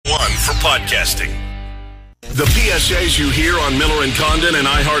podcasting. The PSAs you hear on Miller and Condon and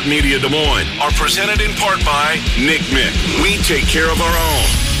iHeartMedia Des Moines are presented in part by Nick Mick. We take care of our own.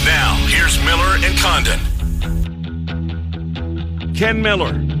 Now, here's Miller and Condon. Ken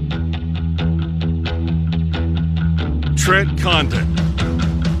Miller. Trent Condon.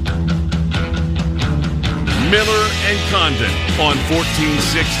 Miller and Condon on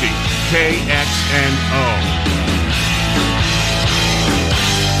 1460 KXNO.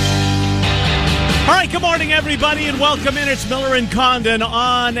 All right, good morning, everybody, and welcome in. It's Miller and Condon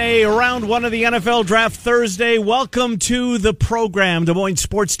on a round one of the NFL Draft Thursday. Welcome to the program, Des Moines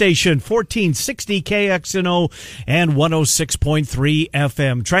Sports Station, 1460 KXNO and 106.3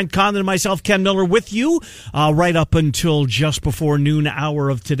 FM. Trent Condon and myself, Ken Miller, with you right up until just before noon hour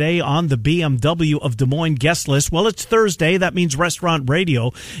of today on the BMW of Des Moines guest list. Well, it's Thursday. That means Restaurant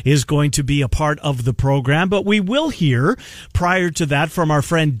Radio is going to be a part of the program, but we will hear prior to that from our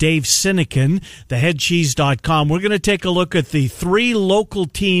friend Dave Sinekin, theheadcheese.com. We're going to take a look at the three local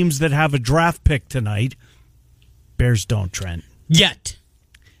teams that have a draft pick tonight. Bears don't, Trent. Yet.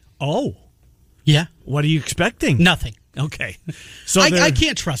 Oh. Yeah. What are you expecting? Nothing. Okay. So I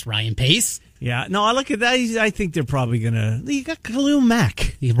can't trust Ryan Pace. Yeah. No, I look at that. I think they're probably going to... You got Khalil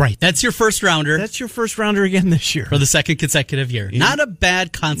Mack. Right. That's your first rounder. That's your first rounder again this year. For the second consecutive year. Yeah. Not a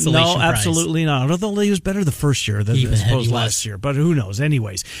bad consolation prize. No, absolutely not. Although he was better the first year than I suppose last year. But who knows?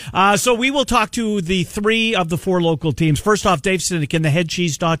 Anyways. So we will talk to the three of the four local teams. First off, Dave Sinekin,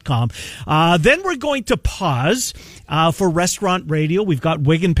 theheadcheese.com. Then we're going to pause for Restaurant Radio. We've got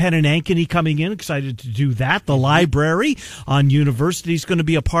Wigan, Penn, and Ankeny coming in. Excited to do that. The library on University is going to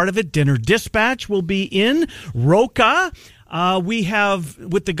be a part of it. Dinner Dispatch will be in. Roca. We have,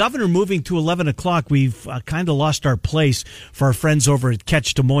 with the governor moving to 11 o'clock, we've kind of lost our place for our friends over at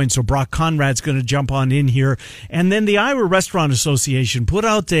Catch Des Moines. So Brock Conrad's going to jump on in here. And then the Iowa Restaurant Association put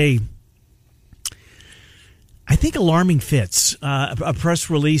out I think alarming fits, a press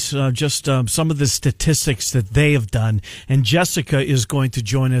release, some of the statistics that they have done. And Jessica is going to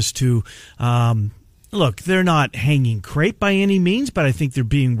join us to, look, they're not hanging crepe by any means, but I think they're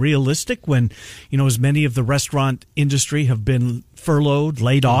being realistic when, as many of the restaurant industry have been furloughed,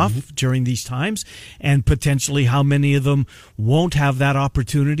 laid off during these times, and potentially how many of them won't have that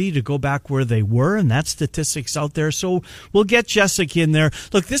opportunity to go back where they were, and that statistic's out there. So we'll get Jessica in there.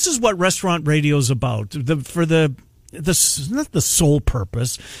 Look, this is what Restaurant Radio's about. Not the sole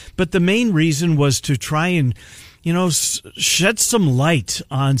purpose, but the main reason was to try and shed some light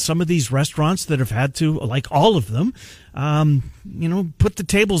on some of these restaurants that have had to, like all of them, put the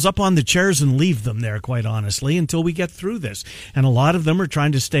tables up on the chairs and leave them there, quite honestly, until we get through this. And a lot of them are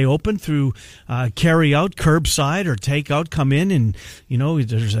trying to stay open through carry out, curbside, or take out, come in, and,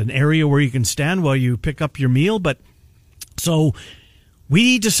 there's an area where you can stand while you pick up your meal. But so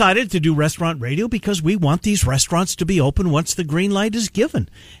we decided to do Restaurant Radio because we want these restaurants to be open once the green light is given.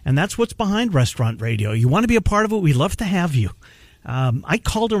 And that's what's behind Restaurant Radio. You want to be a part of it? We'd love to have you. I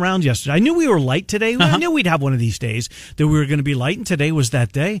called around yesterday. I knew we were light today. I knew we'd have one of these days that we were going to be light, and today was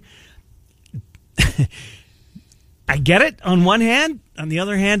that day. I get it on one hand. On the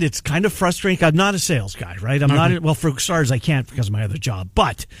other hand, it's kind of frustrating. I'm not a sales guy, right? I'm not. Well, for starters, I can't because of my other job.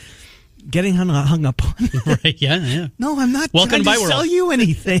 But getting hung up on. Right, yeah. No, I'm not trying to sell you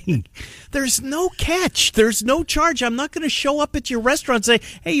anything. There's no catch. There's no charge. I'm not going to show up at your restaurant and say,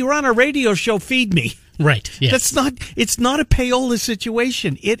 hey, you're on a radio show, feed me. Right, yes. It's not a payola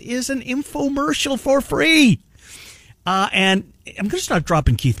situation. It is an infomercial for free. And I'm going to start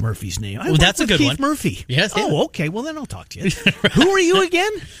dropping Keith Murphy's name. That's a good Keith one. Murphy. Yes. Oh, okay. Well, then I'll talk to you. Who are you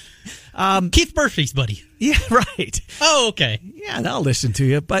again? Keith Murphy's buddy. Yeah, right. Oh, okay. Yeah, I'll listen to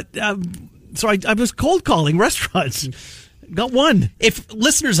you. But so I was cold calling restaurants. Got one. If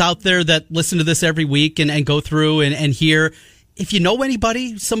listeners out there that listen to this every week and go through and hear, if you know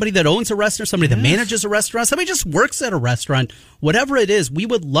anybody, somebody that owns a restaurant, somebody that manages a restaurant, somebody just works at a restaurant, whatever it is, we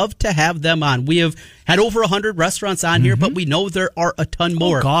would love to have them on. We have had over 100 restaurants on here, but we know there are a ton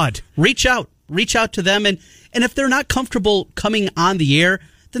more. Oh, God. Reach out to them. And if they're not comfortable coming on the air,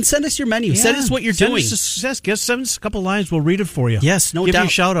 then send us your menu. Send us what you're doing. Send us a couple lines. We'll read it for you. Yes, no doubt. Give you a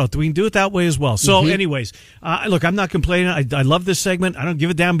shout out. We can do it that way as well. So anyways, look, I'm not complaining. I love this segment. I don't give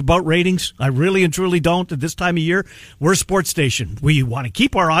a damn about ratings. I really and truly don't at this time of year. We're a sports station. We want to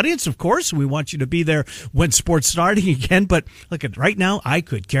keep our audience, of course. We want you to be there when sports starting again. But look, right now, I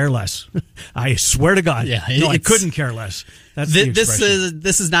could care less. I swear to God. Yeah, I couldn't care less. That's the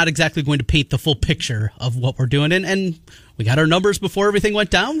this is not exactly going to paint the full picture of what we're doing, and we got our numbers before everything went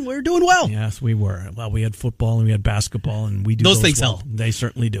down. We're doing well. Yes, we were. Well, we had football and we had basketball, and we do those things well. help. They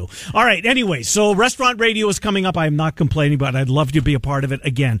certainly do. All right. Anyway, so Restaurant Radio is coming up. I'm not complaining, but I'd love to be a part of it.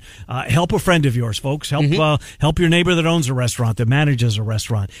 Again, help a friend of yours, folks. Help your neighbor that owns a restaurant, that manages a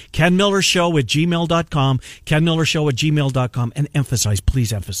restaurant. Ken Miller Show at gmail.com. Ken Miller Show at gmail.com. And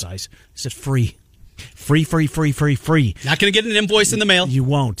please emphasize, is it free? Free. Not going to get an invoice in the mail. You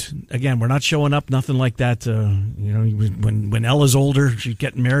won't. Again, we're not showing up, nothing like that. When Ella's older, she's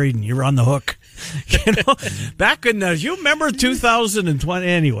getting married, and you're on the hook. Back in, you remember 2020?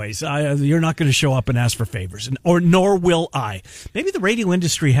 Anyways, you're not going to show up and ask for favors, nor will I. Maybe the radio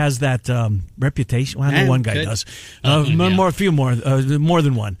industry has that reputation. Well, I know one guy does. A few more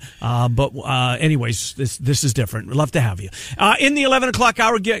than one. But anyways, this is different. We'd love to have you. In the 11 o'clock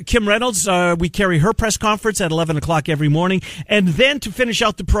hour, Kim Reynolds, we carry her press conference at 11 o'clock every morning. And then to finish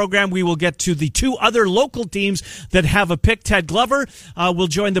out the program, we will get to the two other local teams that have a pick. Ted Glover will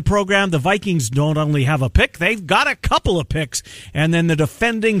join the program. The Vikings don't only have a pick, they've got a couple of picks. And then the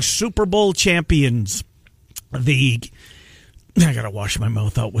defending Super Bowl champions, I got to wash my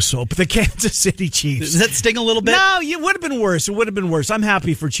mouth out with soap, the Kansas City Chiefs. Does that sting a little bit? No, it would have been worse. It would have been worse. I'm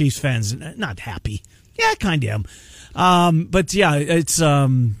happy for Chiefs fans. Not happy. Yeah, kind of am. But yeah, it's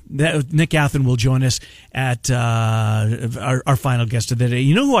Nick Athen will join us at our final guest of the day.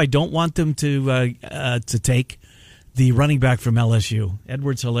 You know who I don't want them to take? The running back from LSU,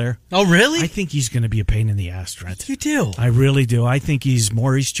 Edwards-Helaire. Oh, really? I think he's going to be a pain in the ass, Trent. You do? I really do. I think he's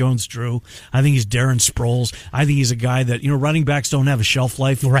Maurice Jones-Drew. I think he's Darren Sproles. I think he's a guy that, running backs don't have a shelf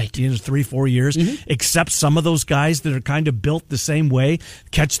life. Right. 3-4 years, except some of those guys that are kind of built the same way,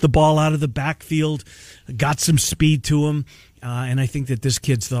 catch the ball out of the backfield, got some speed to him. And I think that this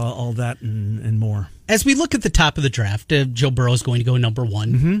kid's all that and more. As we look at the top of the draft, Joe Burrow is going to go number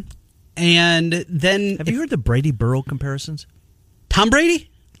one. Mm-hmm. And then... Have you heard the Brady-Burrow comparisons? Tom Brady?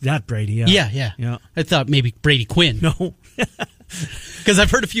 That Brady, yeah. Yeah. I thought maybe Brady Quinn. No. Because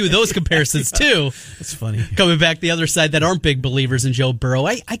I've heard a few of those comparisons, too. That's funny. Coming back the other side that aren't big believers in Joe Burrow.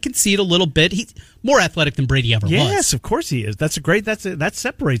 I can see it a little bit. He's more athletic than Brady ever was. Yes, of course he is. That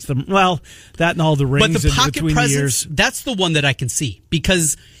separates them. Well, that and all the rings but the pocket between presence, the years. That's the one that I can see.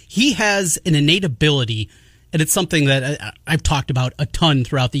 Because he has an innate ability... And it's something that I've talked about a ton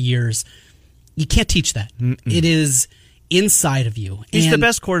throughout the years. You can't teach that. It is inside of you. He's the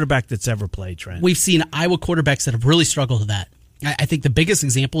best quarterback that's ever played, Trent. We've seen Iowa quarterbacks that have really struggled with that. I think the biggest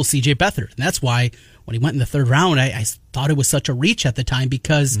example is C.J. Beathard. And that's why when he went in the third round, I thought it was such a reach at the time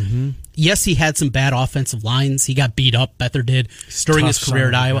because, yes, he had some bad offensive lines. He got beat up, Beathard did, during his career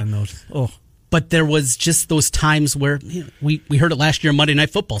at Iowa. But there was just those times where we heard it last year on Monday Night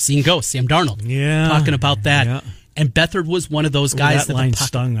Football, seeing ghosts, Sam Darnold talking about that. Yeah. And Beathard was one of those guys that line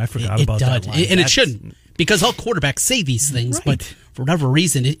stung. I forgot about that line. And it shouldn't, because all quarterbacks say these things. Right. But for whatever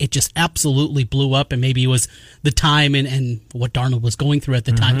reason, it just absolutely blew up. And maybe it was the time and what Darnold was going through at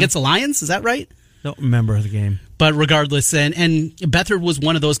the time. Against the Lions, is that right? Don't remember the game. But regardless, and Beathard was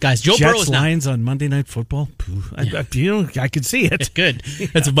one of those guys. Joe Burrow is not. Lions on Monday Night Football. Yeah. I could see it. It's good.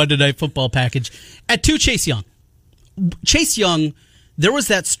 It's a Monday Night Football package. At 2, Chase Young. Chase Young, there was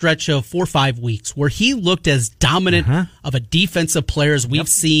that stretch of 4 or 5 weeks where he looked as dominant of a defensive player as we've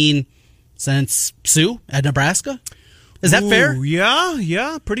seen since Sue at Nebraska. Is that fair?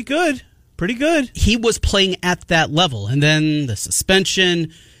 Yeah. Pretty good. He was playing at that level. And then the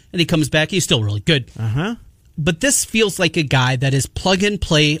suspension, and he comes back. He's still really good. But this feels like a guy that is plug and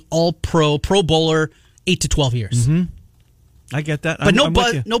play, all pro bowler, 8 to 12 years. I get that. But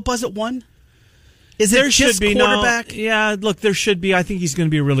no buzz at 1? Is it just quarterback? No, yeah, look, there should be. I think he's going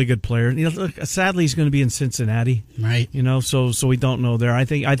to be a really good player. Look, sadly, he's going to be in Cincinnati. Right. So we don't know there. I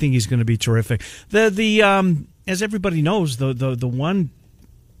think he's going to be terrific. The as everybody knows, the one,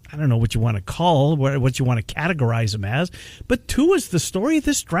 I don't know what you want to call, what you want to categorize him as, but 2 is the story of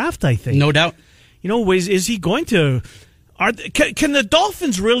this draft, I think. No doubt. Is he going to... Can the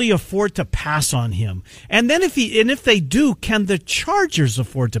Dolphins really afford to pass on him? And then if they do, can the Chargers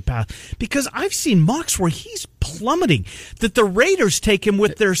afford to pass? Because I've seen mocks where he's plummeting, that the Raiders take him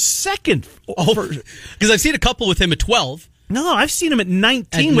with their second. Because I've seen a couple with him at 12. No, I've seen him at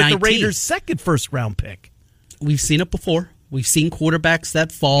 19 with the Raiders' second first-round pick. We've seen it before. We've seen quarterbacks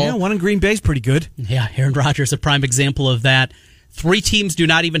that fall. Yeah, one in Green Bay's pretty good. Yeah, Aaron Rodgers, a prime example of that. 3 teams do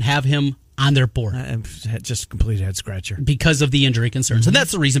not even have him on their board. Just a complete head scratcher. Because of the injury concerns. And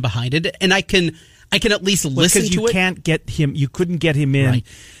that's the reason behind it. And I can at least listen to it. Because you can't get him, you couldn't get him in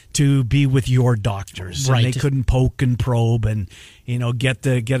to be with your doctors. Right. And they couldn't poke and probe and, get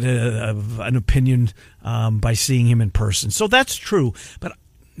an opinion by seeing him in person. So that's true. But,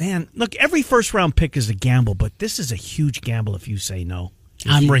 man, look, every first-round pick is a gamble, but this is a huge gamble if you say no.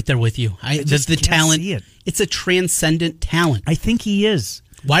 I'm right there with you. The talent, see it. It's a transcendent talent. I think he is.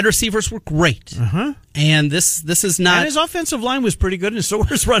 Wide receivers were great. And this is not... And his offensive line was pretty good, and so were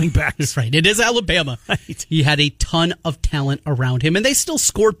his running backs. That's right. It is Alabama. Right. He had a ton of talent around him, and they still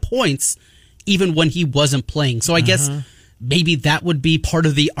scored points even when he wasn't playing. So I guess maybe that would be part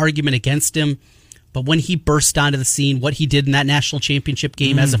of the argument against him. But when he burst onto the scene, what he did in that national championship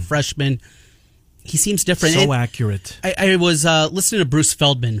game as a freshman... He seems different. So accurate. I was listening to Bruce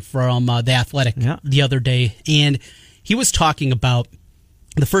Feldman from The Athletic the other day, and he was talking about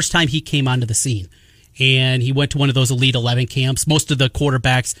the first time he came onto the scene. And he went to one of those Elite 11 camps. Most of the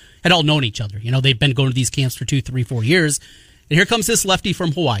quarterbacks had all known each other. They've been going to these camps for 2, 3, 4 years. And here comes this lefty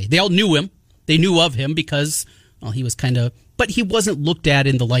from Hawaii. They all knew him. They knew of him because, he was kind of... But he wasn't looked at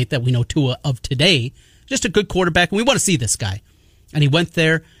in the light that we know Tua of today. Just a good quarterback, and we want to see this guy. And he went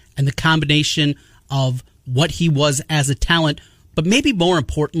there, and the combination of what he was as a talent, but maybe more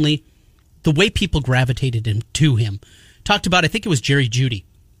importantly, the way people gravitated to him. Talked about, I think it was Jerry Jeudy.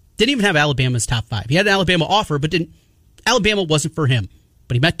 Didn't even have Alabama's top 5. He had an Alabama offer, but Alabama wasn't for him.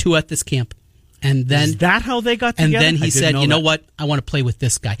 But he met Tua at this camp. And then... Is that how they got together? And then he said, know what? I want to play with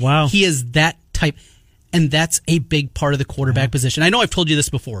this guy. Wow. He is that type. And that's a big part of the quarterback position. I know I've told you this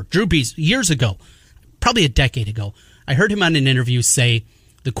before. Drew Brees, years ago, probably a decade ago, I heard him on an interview say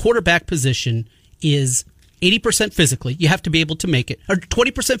the quarterback position is 80% physically. You have to be able to make it. Or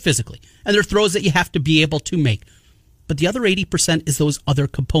 20% physically. And there are throws that you have to be able to make. But the other 80% is those other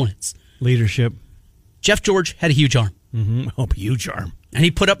components. Leadership. Jeff George had a huge arm. Huge arm. And he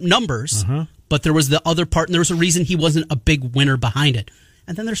put up numbers, but there was the other part, and there was a reason he wasn't a big winner behind it.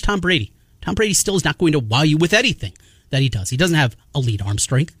 And then there's Tom Brady. Tom Brady still is not going to wow you with anything that he does. He doesn't have elite arm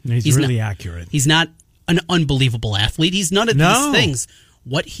strength. He's really accurate. He's not an unbelievable athlete. He's none of these things.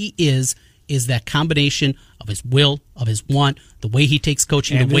 What he is that combination of his will, of his want, the way he takes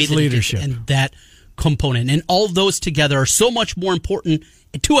coaching, and the way his that leadership, he takes, and that component. And all of those together are so much more important.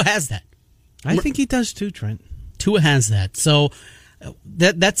 And Tua has that. I think he does too, Trent. Tua has that. So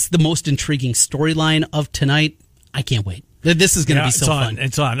that's the most intriguing storyline of tonight. I can't wait. This is going to be so fun.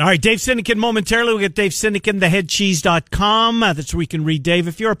 It's on. All right, Dave Sinekin momentarily. We'll get Dave Sinekin, theheadcheese.com. That's where we can read Dave.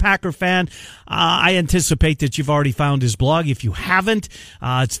 If you're a Packer fan, I anticipate that you've already found his blog. If you haven't,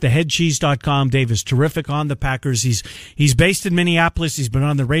 it's theheadcheese.com. Dave is terrific on the Packers. He's based in Minneapolis. He's been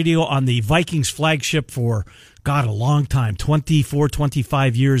on the radio on the Vikings flagship for a long time, 24,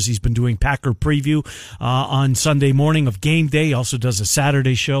 25 years. He's been doing Packer preview on Sunday morning of game day. He also does a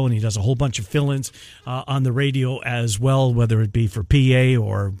Saturday show, and he does a whole bunch of fill-ins on the radio as well, whether it be for PA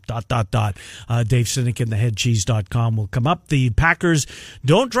or ... Dave Sinekin, theheadcheese.com will come up. The Packers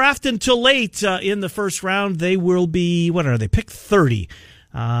don't draft until late in the first round. They will be, what are they, pick 30.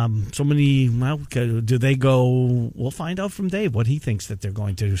 Do they go? We'll find out from Dave what he thinks that they're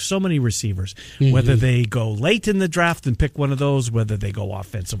going to do. So many receivers, whether they go late in the draft and pick one of those, whether they go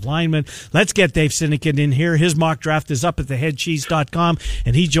offensive lineman. Let's get Dave Sinekin in here. His mock draft is up at theheadcheese.com,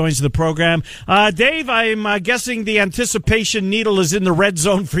 and he joins the program. Dave, I'm guessing the anticipation needle is in the red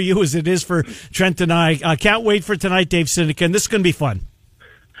zone for you as it is for Trent and I. Can't wait for tonight, Dave Sinekin. This is going to be fun.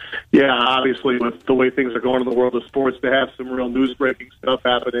 Yeah, obviously, with the way things are going in the world of sports, to have some real news-breaking stuff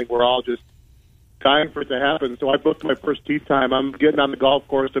happening, we're all just dying for it to happen. So I booked my first tee time. I'm getting on the golf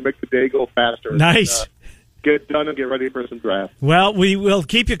course to make the day go faster. Nice. Get done and get ready for some draft. Well, we will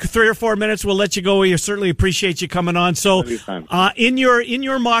keep you 3 or 4 minutes. We'll let you go. We certainly appreciate you coming on. So, in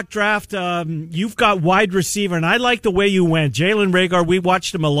your mock draft, you've got wide receiver, and I like the way you went. Jalen Reagor, we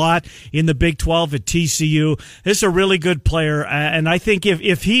watched him a lot in the Big 12 at TCU. This is a really good player, and I think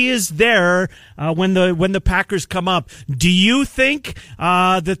if he is there when the Packers come up, do you think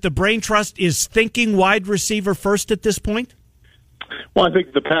that the Brain Trust is thinking wide receiver first at this point? Well, I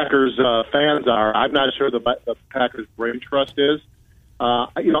think the Packers fans are. I'm not sure the Packers brain trust is.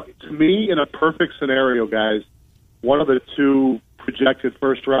 To me, in a perfect scenario, guys, one of the two projected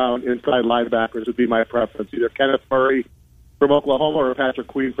first-round inside linebackers would be my preference, either Kenneth Murray from Oklahoma or Patrick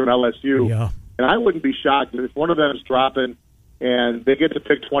Queen from LSU. Yeah. And I wouldn't be shocked if one of them is dropping and they get to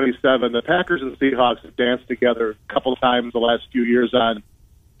pick 27. The Packers and Seahawks have danced together a couple times the last few years on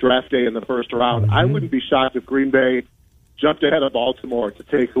draft day in the first round. I wouldn't be shocked if Green Bay jumped ahead of Baltimore to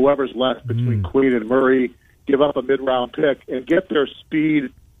take whoever's left between Queen and Murray, give up a mid-round pick, and get their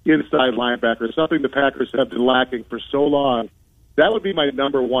speed inside linebacker, something the Packers have been lacking for so long. That would be my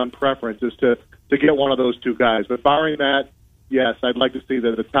number one preference, is to get one of those two guys. But barring that, yes, I'd like to see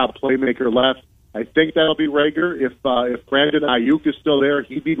the top playmaker left. I think that'll be Rager. If Brandon Ayuk is still there,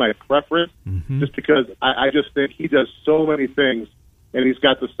 he'd be my preference, just because I just think he does so many things, and he's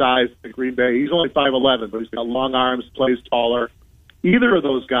got the size to Green Bay. He's only 5'11", but he's got long arms, plays taller. Either of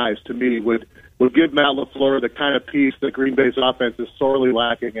those guys, to me, would give Matt LaFleur the kind of piece that Green Bay's offense is sorely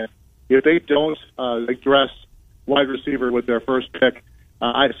lacking. And if they don't address wide receiver with their first pick,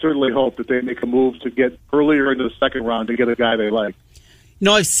 I certainly hope that they make a move to get earlier into the second round to get a guy they like. You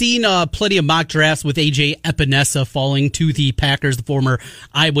know, I've seen plenty of mock drafts with A.J. Epinesa falling to the Packers, the former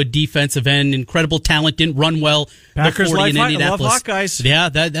Iowa defensive end. Incredible talent, didn't run well. Packers the 40 in love Indianapolis. Hawkeyes. Yeah,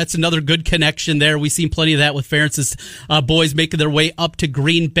 that's another good connection there. We've seen plenty of that with Ferentz's boys making their way up to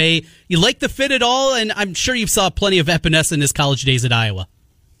Green Bay. You like the fit at all? And I'm sure you saw plenty of Epinesa in his college days at Iowa.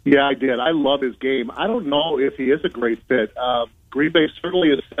 Yeah, I did. I love his game. I don't know if he is a great fit. Green Bay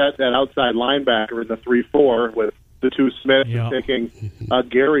certainly has set that outside linebacker in the 3-4 with the two Smiths taking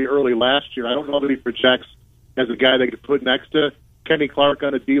Gary early last year. I don't know that he projects as a guy they could put next to Kenny Clark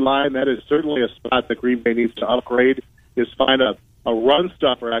on a D-line. That is certainly a spot that Green Bay needs to upgrade, is find a run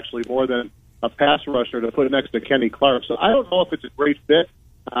stuffer, actually, more than a pass rusher to put next to Kenny Clark. So I don't know if it's a great fit.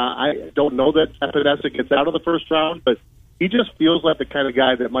 I don't know that Epinesa gets out of the first round, but he just feels like the kind of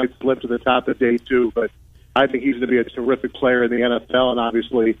guy that might slip to the top of day two. But I think he's going to be a terrific player in the NFL, and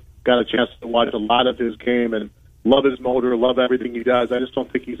obviously got a chance to watch a lot of his game and love his motor, love everything he does. I just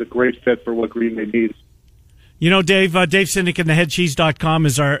don't think he's a great fit for what Green Bay needs. You know, Dave Sinek and theheadcheese.com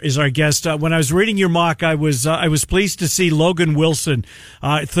is our guest. When I was reading your mock, I was pleased to see Logan Wilson,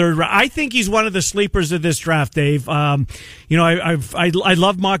 third round. I think he's one of the sleepers of this draft, Dave. You know, I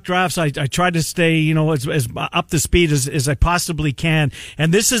love mock drafts. I try to stay, you know, as up to speed as I possibly can.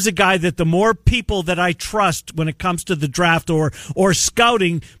 And this is a guy that the more people that I trust when it comes to the draft or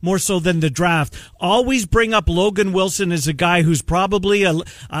scouting more so than the draft, always bring up Logan Wilson as a guy who's probably a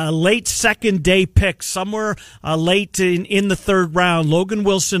late second day pick, somewhere late in the third round. Logan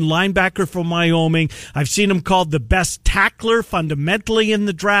Wilson, linebacker from Wyoming. I've seen him called the best tackler fundamentally in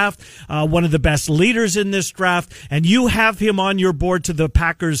the draft, one of the best leaders in this draft, and you have him on your board to the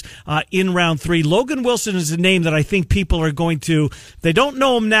Packers in round 3. Logan Wilson is a name that I think people are going to, they don't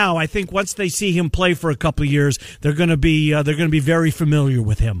know him now. I think once they see him play for a couple of years, they're going to be very familiar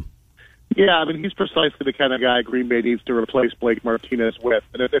with him. Yeah, I mean, he's precisely the kind of guy Green Bay needs to replace Blake Martinez with.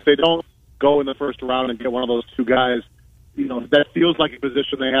 And if they don't go in the first round and get one of those two guys, you know, that feels like a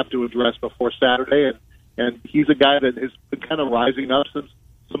position they have to address before Saturday. And he's a guy that has been kind of rising up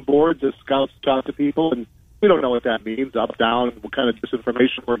some boards as scouts talk to people, and we don't know what that means, up, down, what kind of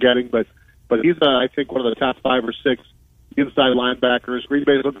disinformation we're getting. But he's, I think, one of the top 5 or 6 inside linebackers. Green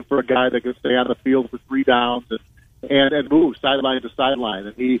Bay is looking for a guy that can stay on the field for 3 downs and move sideline to sideline.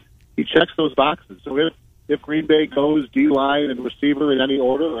 And he checks those boxes. So if Green Bay goes D-line and receiver in any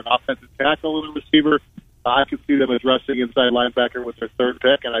order, or an offensive tackle and a receiver, I could see them addressing inside linebacker with their third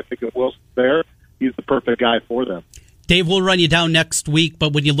pick, and I think if Wilson's there, he's the perfect guy for them. Dave, we'll run you down next week,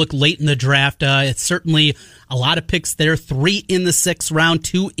 but when you look late in the draft, it's certainly a lot of picks there. 3 in the 6th round,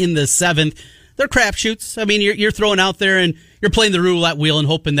 2 in the 7th. They're crapshoots. I mean, you're throwing out there and you're playing the roulette wheel and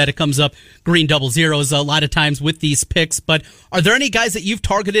hoping that it comes up green double zeros a lot of times with these picks. But are there any guys that you've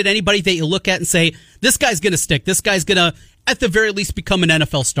targeted, anybody that you look at and say, this guy's going to stick, this guy's going to, at the very least, become an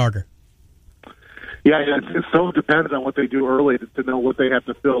NFL starter? Yeah, it so depends on what they do early to know what they have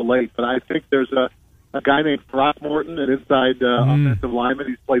to fill late. But I think there's a guy named Throckmorton, an inside offensive lineman.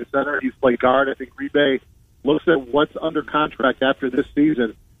 He's played center, he's played guard. I think Green Bay looks at what's under contract after this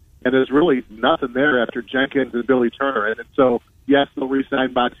season, and there's really nothing there after Jenkins and Billy Turner. And so, yes, they'll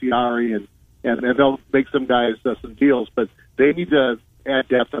re-sign Bakhtiari and they'll make some guys some deals, but they need to add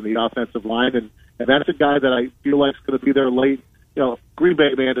depth on the offensive line, and that's a guy that I feel like is going to be there late. You know, Green Bay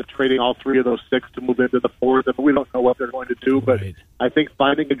may end up trading all 3 of those 6 to move into the 4th, and we don't know what they're going to do, but right. I think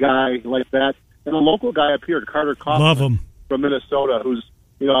finding a guy like that, and a local guy up here, Carter Kaufman from Minnesota, who's,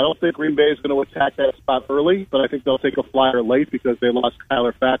 you know, I don't think Green Bay is going to attack that spot early, but I think they'll take a flyer late because they lost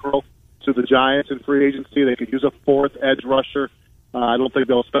Kyler Fackrell to the Giants in free agency. They could use a 4th edge rusher. I don't think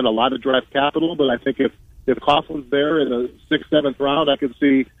they'll spend a lot of draft capital, but I think if Coughlin's there in the 6th, 7th round, I could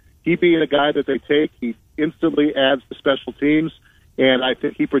see he being a guy that they take. He instantly adds to special teams, and I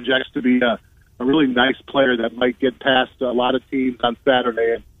think he projects to be a really nice player that might get past a lot of teams on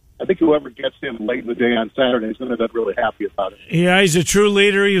Saturday. And I think whoever gets him late in the day on Saturday is going to be really happy about it. Yeah, he's a true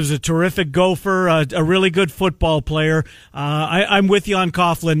leader. He was a terrific gopher, a really good football player. I'm with you on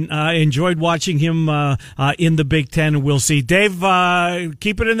Coughlin. Enjoyed watching him in the Big Ten. We'll see. Dave,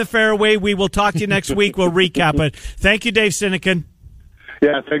 keep it in the fairway. We will talk to you next week. We'll recap it. Thank you, Dave Sinekin.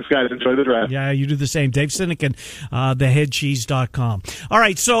 Yeah, thanks, guys. Enjoy the draft. Yeah, you do the same. Dave Sinekin, theheadcheese.com. All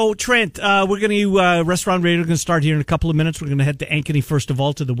right, so, Trent, we're going to, Restaurant Radio, going to start here in a couple of minutes. We're going to head to Ankeny, first of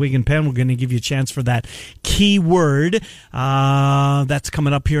all, to the Wig and Pen. We're going to give you a chance for that keyword. That's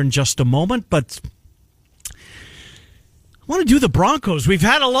coming up here in just a moment, but I want to do the Broncos. We've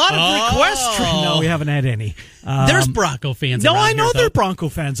had a lot of requests. No, we haven't had any. There's Bronco fans No, around I know here, there are though. Bronco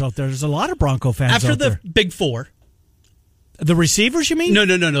fans out there. There's a lot of Bronco fans After out the there. Big Four. The receivers, you mean? No.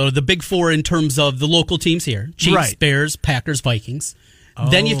 The Big Four in terms of the local teams here. Chiefs, Right. Bears, Packers, Vikings.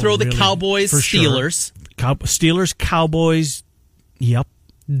 Then you throw the really? Cowboys, For sure. Steelers. Steelers, Cowboys. Yep.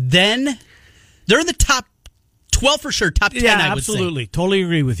 Then they're in the top 12 for sure, top 10, I would absolutely. say. Totally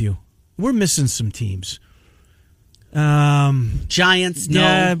agree with you. We're missing some teams. Giants, no.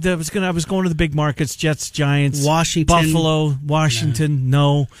 Yeah, I was going to the big markets, Jets, Giants. Washington. Buffalo, Washington,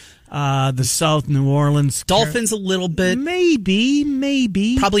 no. The South, New Orleans. Dolphins a little bit.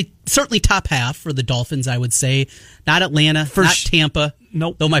 Maybe. Probably, certainly top half for the Dolphins, I would say. Not Atlanta, not Tampa.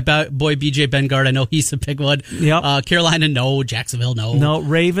 Nope. Though my boy BJ Bengard, I know he's a big one. Yep. Carolina, no. Jacksonville, no. No,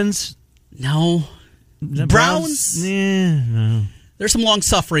 Ravens. No. The Browns. No. There's some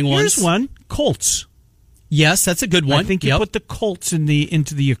long-suffering ones. Here's one. Colts. Yes, that's a good one. I think you put the Colts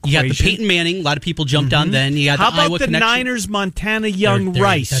into the equation. You got the Peyton Manning. A lot of people jumped on then. You got How the about Iowa the connection. Niners, Montana, Young, They're-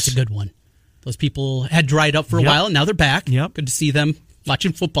 Rice? That's a good one. Those people had dried up for a Yep. while, and now they're back. Yep. Good to see them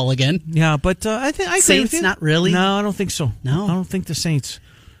watching football again. Yeah, but I think I agree Saints, with you. not really? No, I don't think so. No? I don't think the Saints.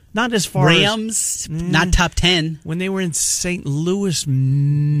 Not as far as Rams, not top 10. when they were in St. Louis.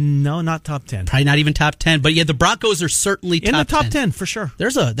 No, not top 10. Probably not even top 10. But yeah, the Broncos are certainly In the top 10 for sure.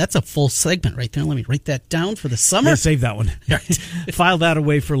 That's a full segment right there. Let me write that down for the summer. Yeah, save that one. File that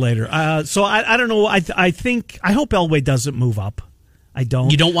away for later. So I don't know. I hope Elway doesn't move up. I don't.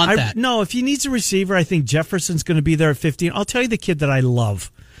 You don't want that? No, if he needs a receiver, I think Jefferson's going to be there at 15. I'll tell you the kid that I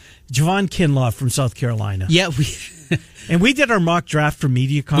love, Javon Kinlaw from South Carolina. Yeah, And we did our mock draft for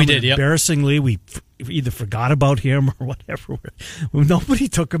MediaCom. We did, yep. Embarrassingly, we either forgot about him or whatever. Nobody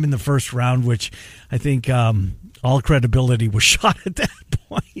took him in the first round, which I think all credibility was shot at that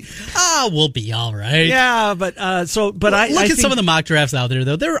point. we'll be all right. Yeah, but I look I at think, some of the mock drafts out there,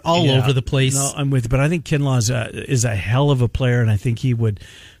 though. They're all over the place. No, I'm with you, but I think Kinlaw is a hell of a player, and I think he would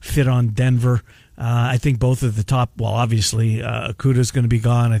fit on Denver. I think both of the top. Well, obviously, Okuda's going to be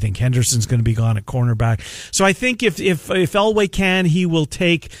gone. I think Henderson's going to be gone at cornerback. So I think if Elway can, he will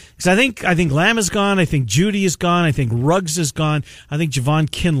take. Because I think Lamb is gone. I think Judy is gone. I think Ruggs is gone. I think Javon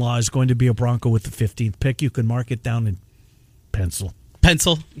Kinlaw is going to be a Bronco with the 15th pick. You can mark it down in pencil.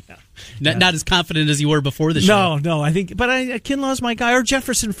 Yeah. Not as confident as you were before the show. No, I think, Kinlaw's my guy, or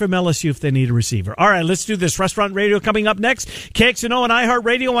Jefferson from LSU if they need a receiver. All right, let's do this. Restaurant Radio coming up next. KXNO and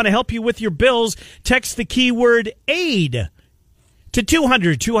iHeartRadio want to help you with your bills. Text the keyword AID to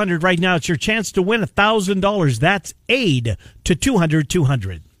 200 right now. It's your chance to win $1,000. That's AID to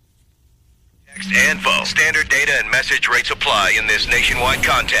 200. Text info. Standard data and message rates apply in this nationwide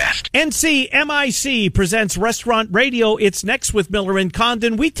contest. NCMIC presents Restaurant Radio. It's next with Miller and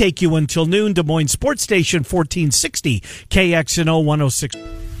Condon. We take you until noon. Des Moines Sports Station 1460 KXNO 106.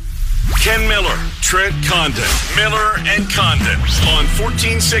 Ken Miller, Trent Condon, Miller and Condon on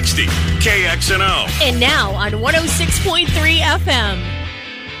 1460 KXNO. And now on 106.3 FM.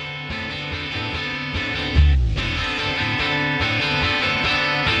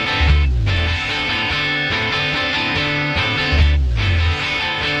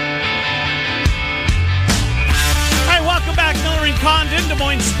 Condon, Des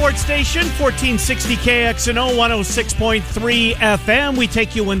Moines Sports Station, 1460 KXNO, 106.3 FM. We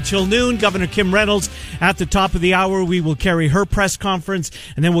take you until noon. Governor Kim Reynolds at the top of the hour. We will carry her press conference,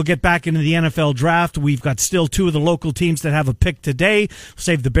 and then we'll get back into the NFL draft. We've got still two of the local teams that have a pick today. We'll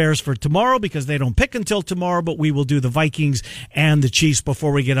save the Bears for tomorrow because they don't pick until tomorrow, but we will do the Vikings and the Chiefs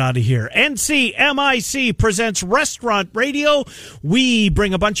before we get out of here. NCMIC presents Restaurant Radio. We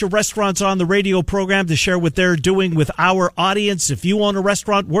bring a bunch of restaurants on the radio program to share what they're doing with our audience. If you own a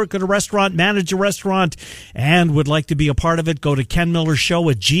restaurant, work at a restaurant, manage a restaurant, and would like to be a part of it, go to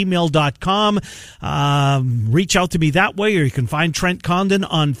kenmillershow@gmail.com. Reach out to me that way, or you can find Trent Condon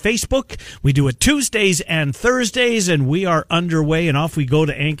on Facebook. We do it Tuesdays and Thursdays, and we are underway, and off we go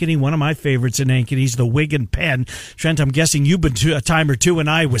to Ankeny. One of my favorites in Ankeny is the Wig and Pen. Trent, I'm guessing you've been to a time or two in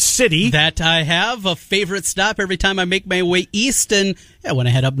Iowa City. That I have. A favorite stop every time I make my way east, and I want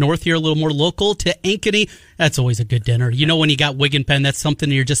to head up north here, a little more local to Ankeny. That's always a good dinner. You know, when you got Wig and Pen, that's something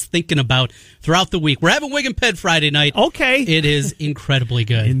you're just thinking about throughout the week. We're having Wig and Pen Friday night. Okay. It is incredibly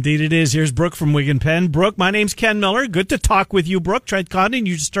good. Indeed it is. Here's Brooke from Wig and Pen. Brooke, my name's Ken Miller. Good to talk with you, Brooke. Trent Condon,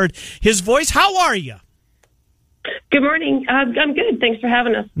 you just heard his voice. How are you? Good morning. I'm good. Thanks for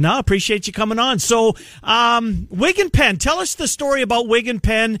having us. No, appreciate you coming on. So, Wig and Penn, tell us the story about Wig and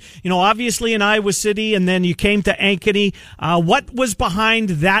Penn. Obviously in Iowa City, and then you came to Ankeny. What was behind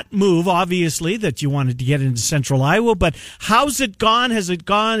that move? Obviously, that you wanted to get into Central Iowa, but how's it gone? Has it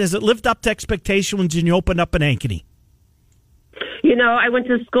lived up to expectations when you opened up in Ankeny? I went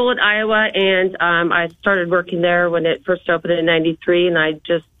to school in Iowa, and I started working there when it first opened in '93, and I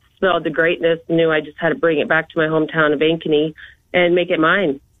just smelled the greatness, knew I just had to bring it back to my hometown of Ankeny and make it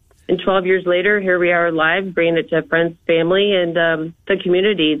mine. And 12 years later, here we are live, bringing it to friends, family, and the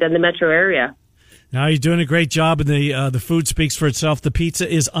community, then the metro area. Now you're doing a great job, and the food speaks for itself. The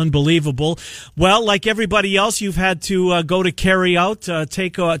pizza is unbelievable. Well, like everybody else, you've had to go to carry out,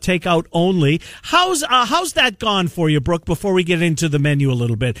 take out only. How's that gone for you, Brooke? Before we get into the menu a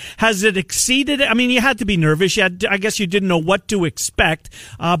little bit, has it exceeded? I mean, you had to be nervous. I guess you didn't know what to expect.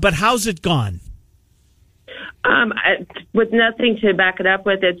 But how's it gone? With nothing to back it up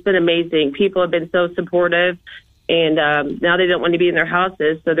with, it's been amazing. People have been so supportive. And now they don't want to be in their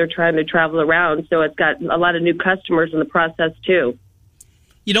houses, so they're trying to travel around. So it's got a lot of new customers in the process, too.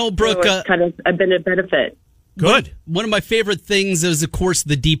 Brooke, so it's kind of been a benefit. Good. One of my favorite things is, of course,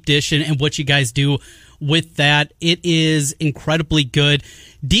 the deep dish and what you guys do with that. It is incredibly good.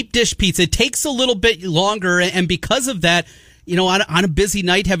 Deep dish pizza, it takes a little bit longer, and because of that, on a busy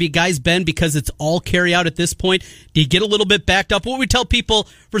night, have you guys been, because it's all carry out at this point, do you get a little bit backed up? What would we tell people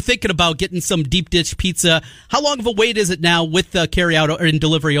for thinking about getting some deep dish pizza? How long of a wait is it now with the carry out or in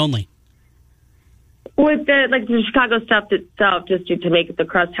delivery only? With the Chicago stuff itself, just to make the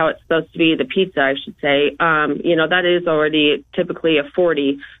crust how it's supposed to be, the pizza, I should say, that is already typically a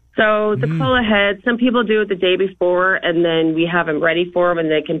 40. So the call ahead, some people do it the day before, and then we have them ready for them,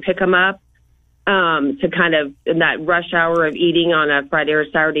 and they can pick them up. To kind of in that rush hour of eating on a Friday or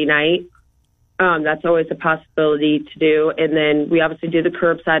Saturday night. That's always a possibility to do. And then we obviously do the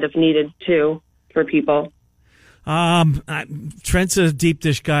curbside if needed, too, for people. Trent's a deep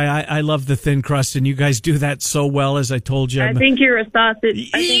dish guy. I love the thin crust, and you guys do that so well, as I told you. I think you're a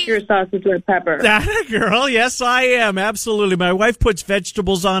sausage with pepper. That girl, yes, I am. Absolutely. My wife puts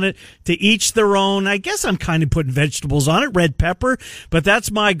vegetables on it, to each their own. I guess I'm kind of putting vegetables on it, red pepper, but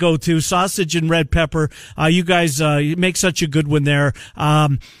that's my go-to, sausage and red pepper. You guys you make such a good one there.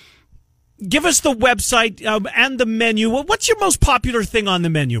 Give us the website and the menu. What's your most popular thing on the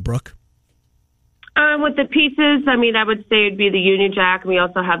menu, Brooke? With the pizzas, I would say it'd be the Union Jack, and we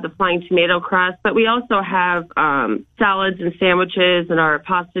also have the flying tomato crust, but we also have salads and sandwiches and our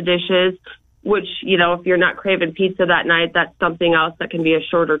pasta dishes, which, if you're not craving pizza that night, that's something else that can be a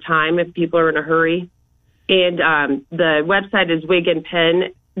shorter time if people are in a hurry. And the website is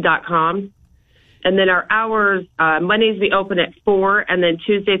wigandpenn.com. And then our hours, Mondays we open at 4, and then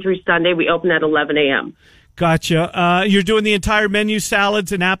Tuesday through Sunday we open at 11 a.m. Gotcha. You're doing the entire menu,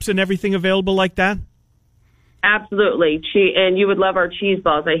 salads and apps and everything available like that? Absolutely. And you would love our cheese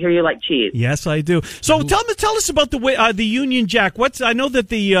balls. I hear you like cheese. Yes, I do. So tell us about the Union Jack. I know that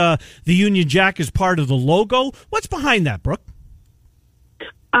the Union Jack is part of the logo. What's behind that, Brooke?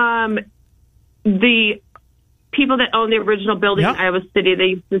 The people that own the original building in Iowa City, they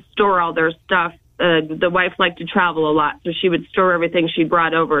used to store all their stuff. The wife liked to travel a lot, so she would store everything she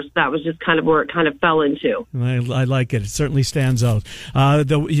brought over. So that was just kind of where it kind of fell into. I like it. It certainly stands out.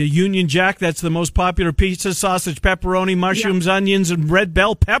 The Union Jack, that's the most popular pizza, sausage, pepperoni, mushrooms, onions, and red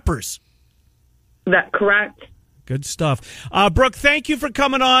bell peppers. That's correct. Good stuff. Brooke, thank you for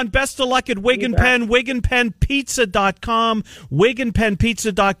coming on. Best of luck at Wig and Penn, wigandpennpizza.com,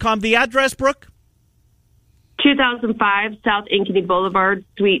 wigandpennpizza.com. The address, Brooke? 2005 South Ankeny Boulevard,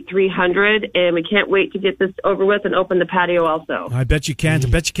 Suite 300, and we can't wait to get this over with and open the patio also. I bet you can't. I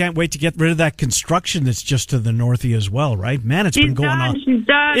bet you can't wait to get rid of that construction that's just to the north of you as well, right? Man, it's been going on. She's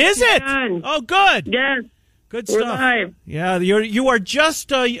done. Is it? Done. Oh, good. Yes. Good We're stuff. live. Yeah, you are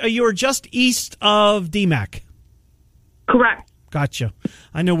just east of DMAC. Correct. Gotcha.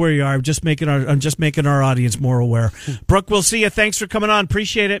 I know where you are. I'm just making our audience more aware. Brooke, we'll see you. Thanks for coming on.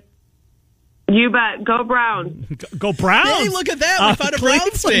 Appreciate it. You bet. Go Browns. Go Browns. Hey, look at that. We found a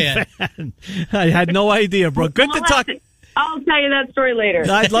Browns fan. I had no idea, Brooke. Good to talk. I'll tell you that story later.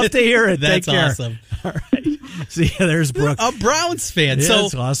 I'd love to hear it. That's Take care. awesome. All right. See, there's Brooke. A Browns fan. Yeah, so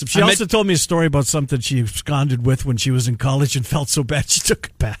that's awesome. She also told me a story about something she absconded with when she was in college and felt so bad she took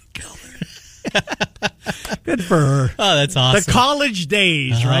it back. Good for her. Oh, that's awesome. The college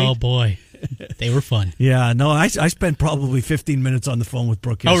days, right? Oh, boy. They were fun. Yeah, no, I spent probably 15 minutes on the phone with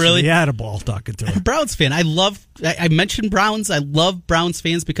Brooke yesterday. Oh, really? Yeah, I had a ball talking to her. Browns fan. I mentioned Browns. I love Browns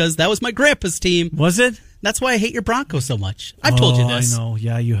fans because that was my grandpa's team. Was it? That's why I hate your Broncos so much. I've told you this. I know.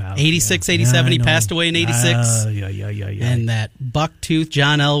 Yeah, you have. 86, 87, he passed away in 86. Yeah. And that buck-tooth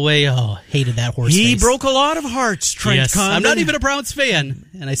John Elway, hated that horse He face. broke a lot of hearts, Trent Yes, Condon. I'm not even a Browns fan,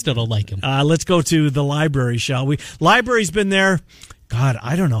 and I still don't like him. Let's go to the library, shall we? Library's been there. God,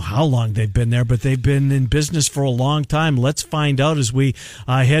 I don't know how long they've been there, but they've been in business for a long time. Let's find out as we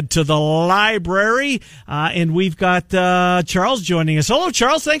head to the library. And we've got Charles joining us. Hello,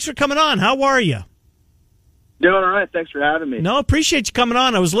 Charles. Thanks for coming on. How are you? Doing all right. Thanks for having me. No, appreciate you coming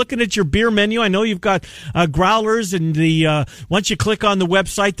on. I was looking at your beer menu. I know you've got growlers, and the once you click on the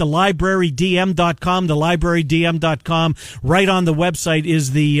website, thelibrarydm.com, right on the website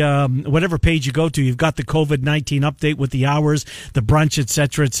is the whatever page you go to. You've got the COVID-19 update with the hours, the brunch, et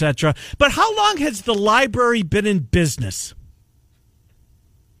cetera, et cetera. But how long has the library been in business?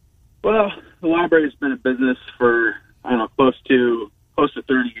 Well, the library's been in business for, I don't know, close to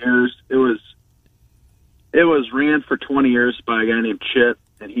 30 years. It was ran for 20 years by a guy named Chip,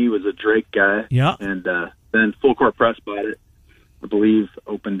 and he was a Drake guy. Yeah. And then Full Court Press bought it. I believe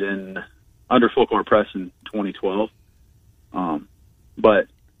opened under Full Court Press in 2012. But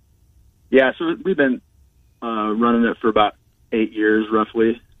yeah, so we've been running it for about 8 years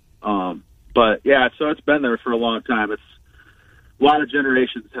roughly. But yeah, so it's been there for a long time. It's a lot of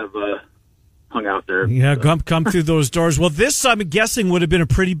generations have hung out there. Yeah, come through those doors. Well, this, I'm guessing, would have been a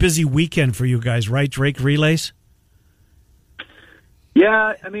pretty busy weekend for you guys, right? Drake Relays?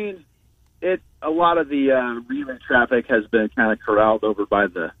 Yeah, I mean, a lot of the relay traffic has been kind of corralled over by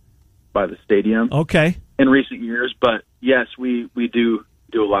the stadium. Okay. In recent years, but yes, we do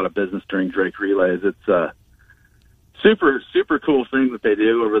a lot of business during Drake Relays. It's a super cool thing that they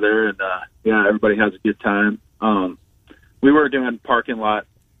do over there, and yeah, everybody has a good time. We were doing parking lot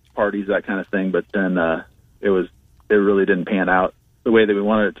parties, that kind of thing, but then it really didn't pan out the way that we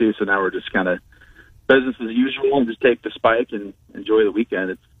wanted it to. So now we're just kind of business as usual and just take the spike and enjoy the weekend.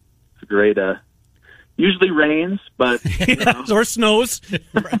 It's great. Usually rains, but or snows,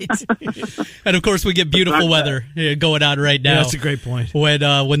 right? And of course, we get beautiful weather going on right now. Yeah, that's a great point. When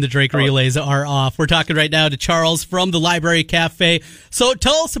the Drake Relays are off, we're talking right now to Charles from the Library Cafe. So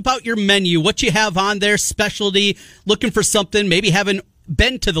tell us about your menu. What you have on there? Specialty? Looking for something? Maybe haven't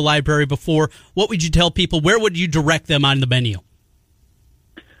been to the library before. What would you tell people? Where would you direct them on the menu?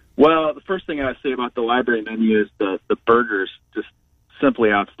 Well, the first thing I would say about the library menu is the burgers, just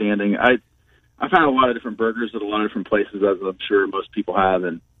simply outstanding. I've had a lot of different burgers at a lot of different places, as I'm sure most people have,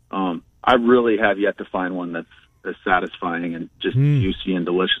 and I really have yet to find one that's as satisfying and just juicy and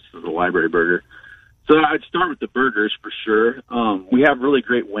delicious as a library burger. So I'd start with the burgers for sure. We have really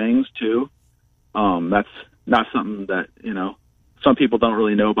great wings too. That's not something that, some people don't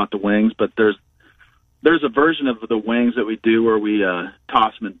really know about the wings, but there's a version of the wings that we do where we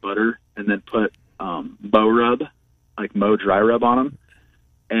toss them in butter and then put Mo Rub, like Mo Dry Rub on them.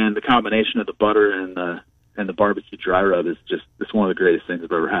 And the combination of the butter and the barbecue dry rub is it's one of the greatest things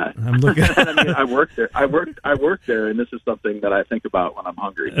I've ever had. I'm looking. I mean, I worked there, and this is something that I think about when I'm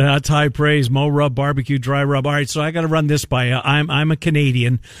hungry. That's high praise. Mo Rub, barbecue dry rub. All right, so I got to run this by you. I'm a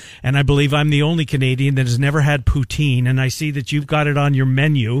Canadian, and I believe I'm the only Canadian that has never had poutine. And I see that you've got it on your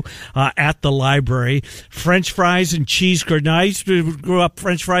menu at the library. French fries and cheese curd. Now, I used to grow up.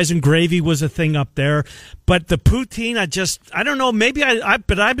 French fries and gravy was a thing up there. But the poutine, I don't know, maybe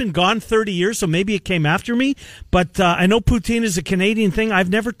but I've been gone 30 years, so maybe it came after me. But I know poutine is a Canadian thing. I've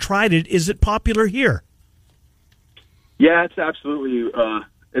never tried it. Is it popular here? Yeah, it's absolutely,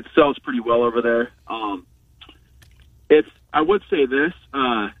 it sells pretty well over there. I would say this,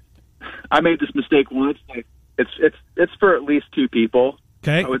 I made this mistake once. It's for at least two people,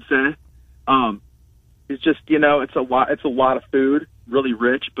 okay. I would say. It's just, it's a lot of food, really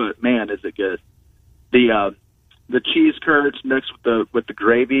rich, but man, is it good. The cheese curds mixed with the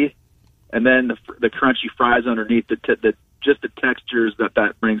gravy, and then the crunchy fries underneath, just the textures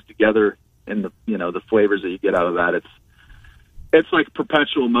that brings together, and the flavors that you get out of that. It's like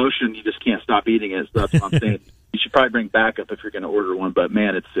perpetual motion. You just can't stop eating it. So that's what I'm saying. You should probably bring backup if you're going to order one. But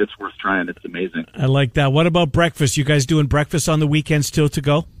man, it's worth trying. It's amazing. I like that. What about breakfast? You guys doing breakfast on the weekends still to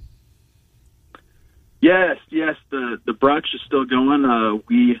go? Yes. The brunch is still going.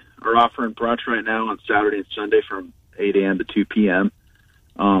 We are offering brunch right now on Saturday and Sunday from 8 a.m. to 2 p.m.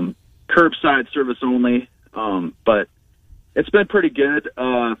 Curbside service only, but it's been pretty good.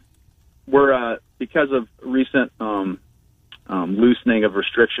 We're because of recent loosening of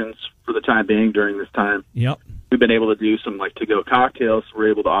restrictions for the time being during this time. Yep. We've been able to do some to-go cocktails.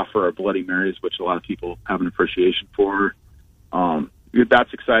 We're able to offer our Bloody Marys, which a lot of people have an appreciation for.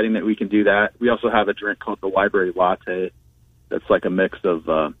 That's exciting that we can do that. We also have a drink called the Library Latte. That's like a mix of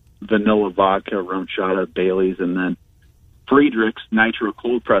vanilla vodka, rum chata, Bailey's, and then Friedrich's Nitro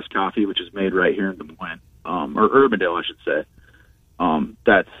Cold Press Coffee, which is made right here in Des Moines, or Urbandale, I should say.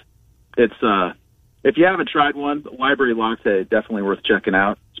 If you haven't tried one, Library Latte, definitely worth checking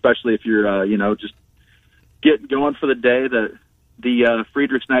out, especially if you're, just getting going for the day. The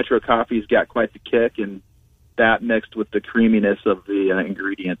Friedrich's Nitro Coffee's got quite the kick, and that mixed with the creaminess of the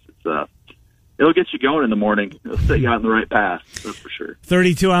ingredients, it'll get you going in the morning. It'll set you out on the right path, that's for sure.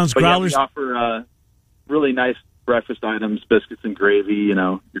 32-ounce growlers. Yeah, we offer really nice breakfast items, biscuits and gravy,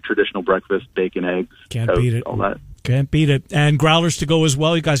 your traditional breakfast, bacon, eggs, Can't beat it. all that. Can't beat it. And growlers to go as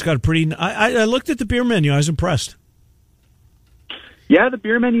well. You guys got a pretty... I looked at the beer menu. I was impressed. Yeah, the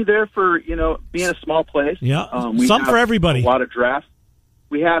beer menu there for, being a small place. Yeah, we some have for everybody. A lot of drafts.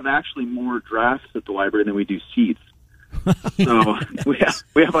 We have actually more drafts at the library than we do seats. So we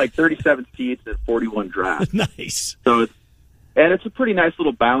have like 37 seats and 41 drafts. Nice. So it's a pretty nice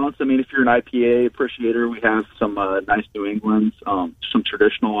little balance. I mean, if you're an IPA appreciator, we have some nice New Englands, some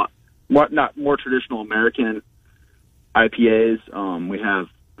traditional, not more traditional American IPAs. We have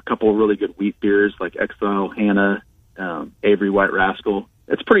a couple of really good wheat beers like Exile, Hannah, Avery, White Rascal.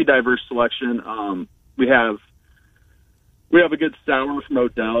 It's a pretty diverse selection. We have a good sour from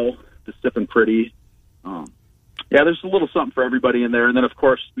Odell, the Sippin' Pretty. There's a little something for everybody in there. And then, of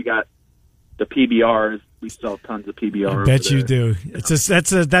course, we got the PBRs. We sell tons of PBR. I bet you do. That's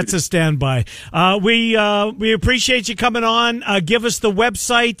a standby. We appreciate you coming on. Give us the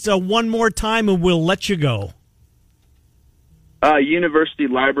website one more time, and we'll let you go. University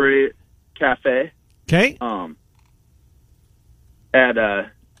Library Cafe. Okay. At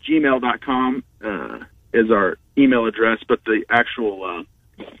gmail.com is our email address, but the actual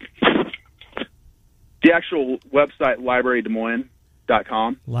website,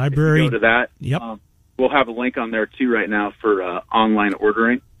 librarydesmoines.com. Library. Go to that. Yep. We'll have a link on there too right now for online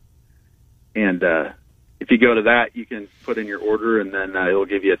ordering. And if you go to that, you can put in your order, and then it'll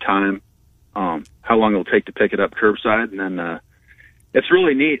give you a time, how long it'll take to pick it up curbside. And then it's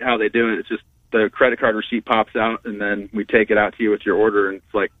really neat how they do it. It's just the credit card receipt pops out, and then we take it out to you with your order, and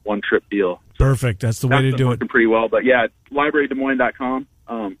it's like one trip deal. Perfect. That's the way to do it. Working pretty well. But yeah, librarydesmoines.com.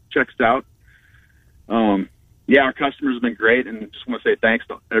 Check us out. Our customers have been great, and just want to say thanks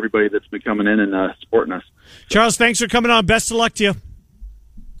to everybody that's been coming in and supporting us. Charles, thanks for coming on. Best of luck to you.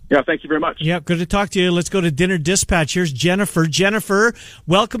 Yeah, thank you very much. Yeah, good to talk to you. Let's go to Dinner Dispatch. Here's Jennifer. Jennifer,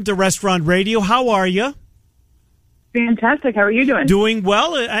 welcome to Restaurant Radio. How are you? Fantastic. How are you doing? Doing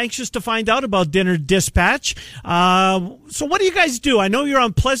well. Anxious to find out about Dinner Dispatch. So what do you guys do? I know you're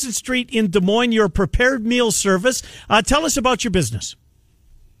on Pleasant Street in Des Moines. You're a prepared meal service. Tell us about your business.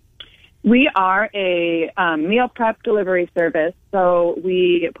 We are a meal prep delivery service. So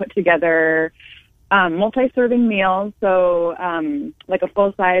we put together multi-serving meals. So like a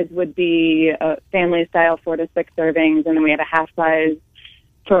full size would be a family style 4 to 6 servings. And then we have a half size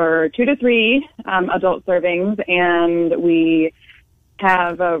for 2 to 3 adult servings, and we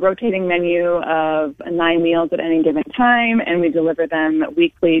have a rotating menu of 9 meals at any given time, and we deliver them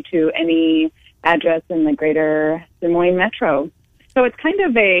weekly to any address in the greater Des Moines metro. So it's kind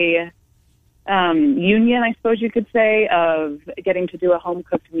of a union, I suppose you could say, of getting to do a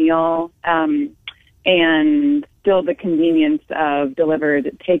home-cooked meal and still the convenience of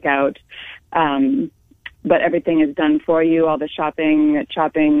delivered takeout. But everything is done for you, all the shopping,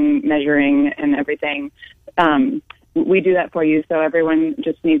 chopping, measuring, and everything. We do that for you, so everyone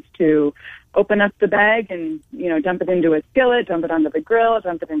just needs to open up the bag and, dump it into a skillet, dump it onto the grill,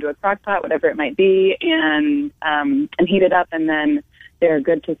 dump it into a crock pot, whatever it might be, and heat it up, and then they're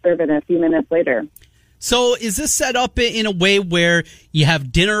good to serve it a few minutes later. So is this set up in a way where you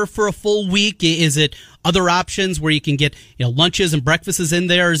have dinner for a full week? Is it other options where you can get lunches and breakfasts in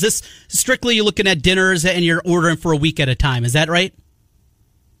there? Is this strictly you're looking at dinners and you're ordering for a week at a time? Is that right?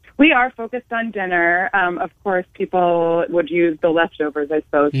 We are focused on dinner. Of course, people would use the leftovers, I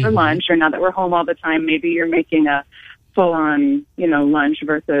suppose, for lunch. Or now that we're home all the time, maybe you're making a full-on, lunch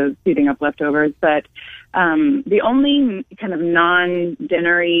versus heating up leftovers. But the only kind of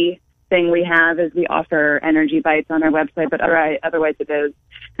non-dinnery thing we have is we offer energy bites on our website, but otherwise it is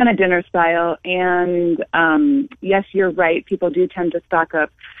kind of dinner style. And yes, you're right. People do tend to stock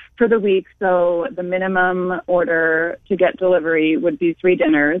up for the week. So the minimum order to get delivery would be 3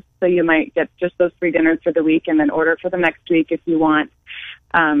 dinners. So you might get just those 3 dinners for the week and then order for the next week if you want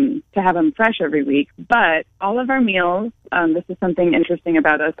to have them fresh every week. But all of our meals, this is something interesting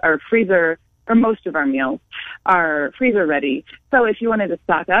about us, our freezer, or most of our meals are freezer ready. So if you wanted to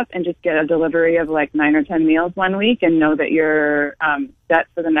stock up and just get a delivery of like 9 or 10 meals one week and know that you're set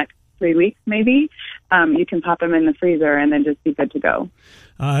for the next 3 weeks maybe, you can pop them in the freezer and then just be good to go.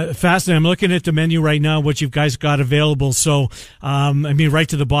 Fascinating. I'm looking at the menu right now, what you've guys got available. So, right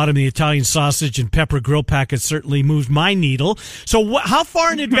to the bottom, the Italian sausage and pepper grill packet certainly moved my needle. So how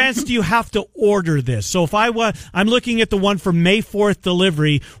far in advance do you have to order this? So if I'm looking at the one for May 4th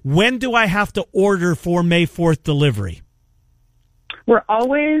delivery, when do I have to order for May 4th delivery? We're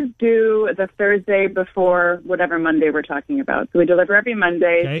always due the Thursday before whatever Monday we're talking about. So we deliver every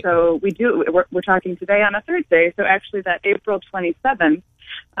Monday. Okay. So we're talking today on a Thursday. So actually that April 27th,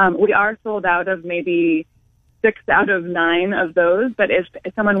 we are sold out of maybe 6 out of 9 of those. But if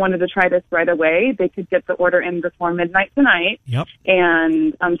someone wanted to try this right away, they could get the order in before midnight tonight. Yep.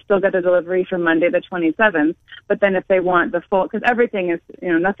 And still get a delivery for Monday the 27th. But then if they want the full, because everything is,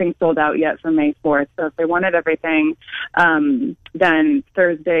 nothing's sold out yet for May 4th. So if they wanted everything, then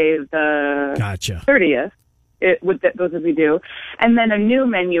Thursday the 30th, those would be due. And then a new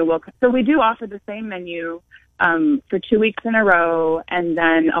menu so we do offer the same menu for 2 weeks in a row, and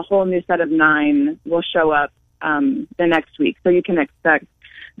then a whole new set of 9 will show up the next week. So you can expect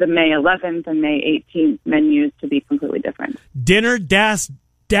the May 11th and May 18th menus to be completely different.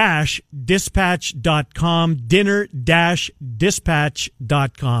 Dinner-dispatch.com,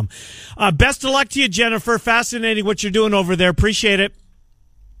 dinner-dispatch.com. Best of luck to you, Jennifer. Fascinating what you're doing over there. Appreciate it.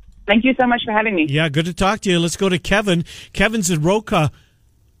 Thank you so much for having me. Yeah, good to talk to you. Let's go to Kevin. Kevin's at Roca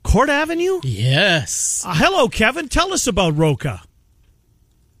Court Avenue? Yes. Hello, Kevin. Tell us about Roca.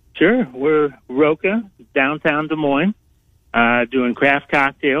 Sure. We're Roca, downtown Des Moines, doing craft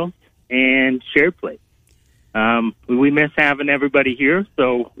cocktails and shared plate. We miss having everybody here,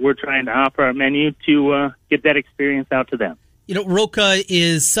 so we're trying to offer our menu to get that experience out to them. Roca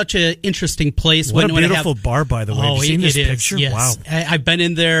is such an interesting place. What a beautiful bar, by the way. Have you seen this picture? Yes. Wow. I've been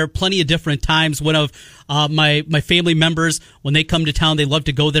in there plenty of different times. One of my family members, when they come to town, they love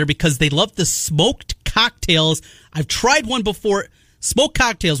to go there because they love the smoked cocktails. I've tried one before. Smoked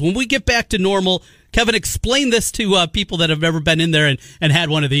cocktails. When we get back to normal, Kevin, explain this to people that have never been in there and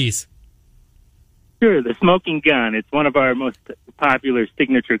had one of these. Sure. The Smoking Gun. It's one of our most popular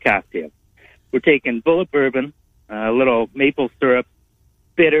signature cocktails. We're taking bullet bourbon, a little maple syrup,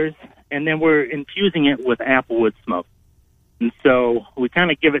 bitters, and then we're infusing it with applewood smoke. And so we kind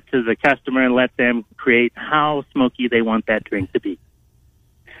of give it to the customer and let them create how smoky they want that drink to be.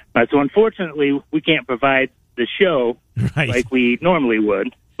 So unfortunately, we can't provide the show like we normally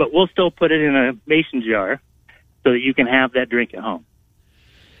would, but we'll still put it in a mason jar so that you can have that drink at home.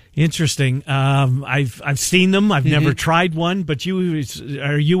 Interesting. I've seen them. I've never tried one, but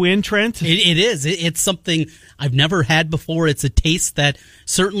are you in, Trent? It is. It's something I've never had before. It's a taste that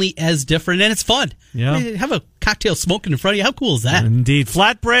certainly is different, and it's fun. Yeah. Have a cocktail smoking in front of you. How cool is that? Indeed.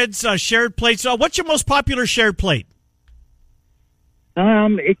 Flatbreads, shared plates. What's your most popular shared plate?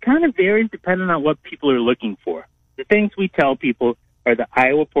 It kind of varies depending on what people are looking for. The things we tell people are the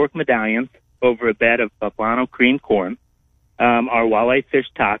Iowa pork medallions over a bed of poblano creamed corn. Our walleye fish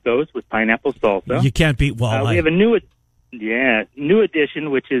tacos with pineapple salsa. You can't beat walleye. We have a new addition,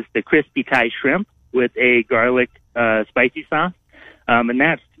 which is the crispy Thai shrimp with a garlic spicy sauce. And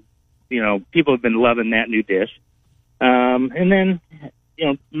that's, people have been loving that new dish. And then,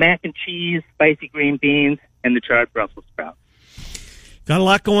 mac and cheese, spicy green beans, and the charred Brussels sprouts. Got a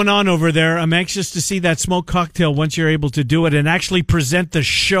lot going on over there. I'm anxious to see that smoked cocktail once you're able to do it and actually present the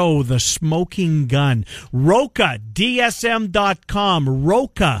show, The Smoking Gun. Roca, DSM.com.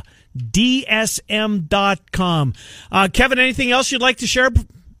 Roca, DSM.com. Kevin, anything else you'd like to share?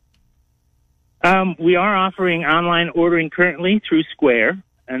 We are offering online ordering currently through Square,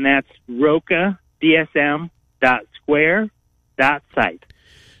 and that's rocadsm.square.site.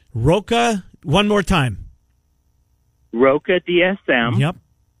 Roca, one more time. RocaDSM. Yep.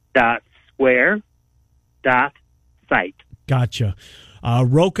 .square.site. Gotcha.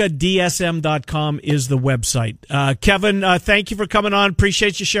 RocaDSM.com is the website. Kevin, thank you for coming on.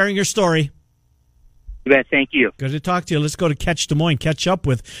 Appreciate you sharing your story. You bet. Thank you. Good to talk to you. Let's go to Catch Des Moines, catch up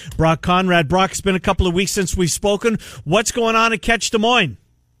with Brock Conrad. Brock, it's been a couple of weeks since we've spoken. What's going on at Catch Des Moines?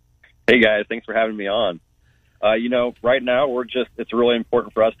 Hey, guys. Thanks for having me on. Right now it's really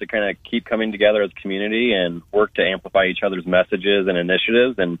important for us to kind of keep coming together as a community and work to amplify each other's messages and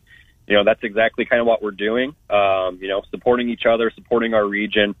initiatives. And, that's exactly kind of what we're doing. Supporting each other, supporting our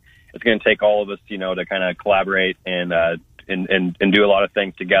region. It's going to take all of us, to kind of collaborate and do a lot of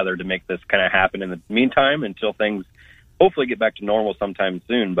things together to make this kind of happen in the meantime until things hopefully get back to normal sometime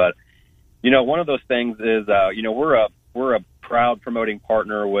soon. But, one of those things is, we're a proud promoting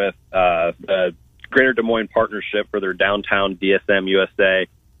partner with the Greater Des Moines Partnership for their Downtown DSM USA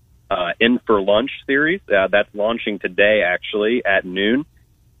In for Lunch series. That's launching today, actually, at noon.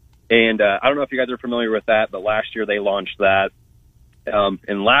 And I don't know if you guys are familiar with that, but last year they launched that.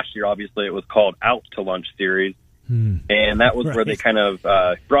 And last year, obviously, it was called Out to Lunch Series. And that was where they kind of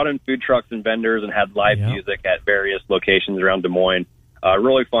brought in food trucks and vendors and had live music at various locations around Des Moines.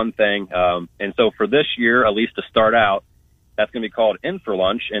 Really fun thing. And so for this year, at least to start out, that's going to be called In for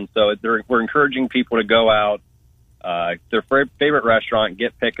Lunch. And so we're encouraging people to go out, their favorite restaurant,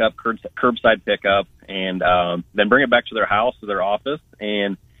 get pickup, curbside pickup, and then bring it back to their house or their office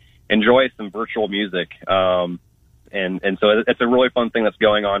and enjoy some virtual music. And so it's a really fun thing that's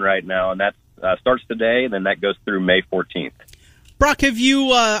going on right now, and that starts today, and then that goes through May 14th. Brock, have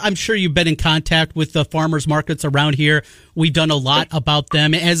you, I'm sure you've been in contact with the farmers markets around here. We've done a lot about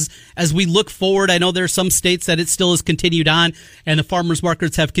them. As we look forward, I know there are some states that it still has continued on, and the farmers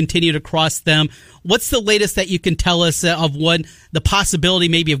markets have continued across them. What's the latest that you can tell us of what the possibility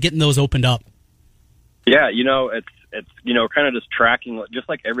maybe of getting those opened up? Yeah, it's kind of just tracking, just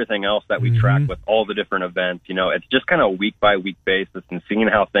like everything else that we track with all the different events. It's just kind of week by week basis and seeing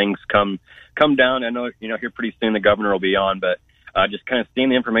how things come down. I know, here pretty soon the governor will be on, but just kind of seeing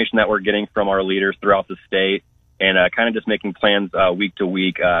the information that we're getting from our leaders throughout the state and kind of just making plans week to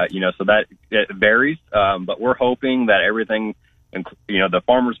week. So that it varies, but we're hoping that everything, the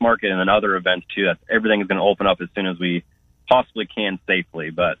farmers market and then other events too, that everything is going to open up as soon as we possibly can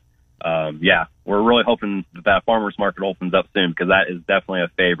safely. But we're really hoping that farmers market opens up soon because that is definitely a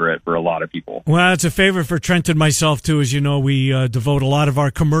favorite for a lot of people. Well, it's a favorite for Trent and myself too. As you know, we devote a lot of our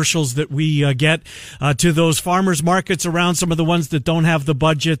commercials that we get to those farmers markets around. Some of the ones that don't have the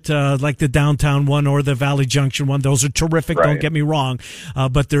budget, like the downtown one or the Valley Junction one. Those are terrific. Right. Don't get me wrong,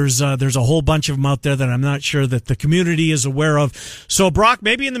 but there's a whole bunch of them out there that I'm not sure that the community is aware of. So, Brock,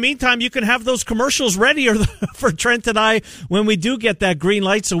 maybe in the meantime you can have those commercials ready for Trent and I when we do get that green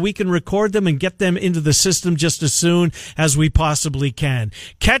light, so we can record them and get them into the system just as soon as we possibly can.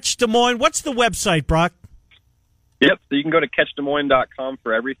 Catch Des Moines. What's the website, Brock? Yep, so you can go to catchdesmoines.com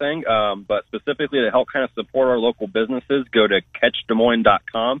for everything, but specifically to help kind of support our local businesses, go to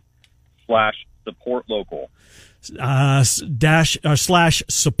catchdesmoines.com/support local.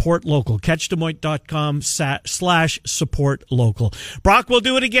 /support local. catchdesmoines.com/support local. Brock, we'll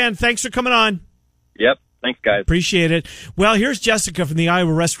do it again. Thanks for coming on. Yep. Thanks, guys. Appreciate it. Well, here's Jessica from the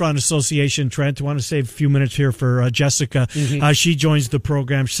Iowa Restaurant Association. Trent, I want to save a few minutes here for Jessica. She joins the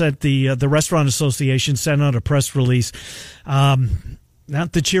program. She sent the Restaurant Association sent out a press release.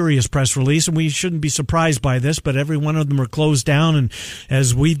 Not the cheeriest press release, and we shouldn't be surprised by this, but every one of them are closed down. And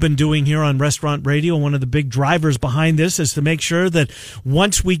as we've been doing here on Restaurant Radio, one of the big drivers behind this is to make sure that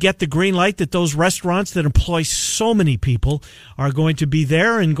once we get the green light, that those restaurants that employ so many people are going to be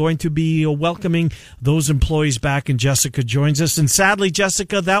there and going to be welcoming those employees back. And Jessica joins us. And sadly,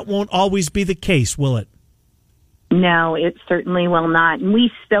 Jessica, that won't always be the case, will it? No, it certainly will not. And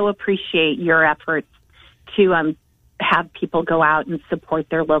we so appreciate your efforts to have people go out and support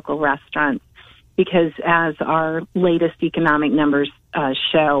their local restaurants, because as our latest economic numbers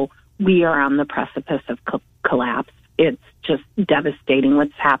show, we are on the precipice of collapse. It's just devastating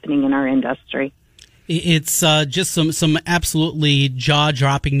what's happening in our industry. It's just some absolutely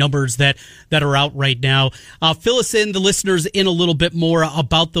jaw-dropping numbers that are out right now. Fill us in, the listeners, in a little bit more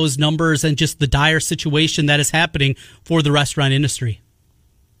about those numbers and just the dire situation that is happening for the restaurant industry.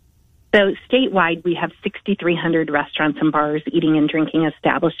 So statewide, we have 6,300 restaurants and bars, eating and drinking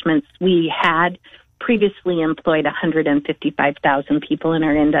establishments. We had previously employed 155,000 people in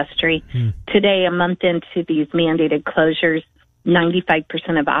our industry. Today, a month into these mandated closures,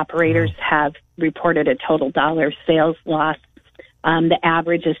 95% of operators have reported a total dollar sales loss. The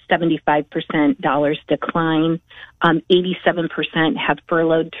average is 75% dollars decline. 87% have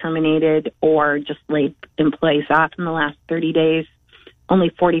furloughed, terminated, or just laid employees off in the last 30 days. Only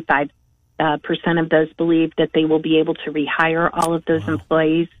 45% of those believe that they will be able to rehire all of those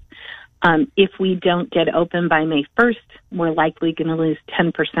employees. If we don't get open by May 1st, we're likely going to lose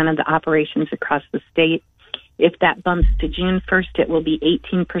 10% of the operations across the state. If that bumps to June 1st, it will be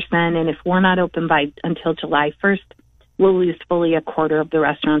 18%. And if we're not open until July 1st, we'll lose fully a quarter of the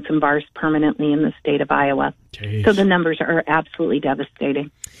restaurants and bars permanently in the state of Iowa. Jeez. So the numbers are absolutely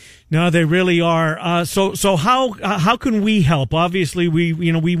devastating. No, they really are. So how can we help? Obviously,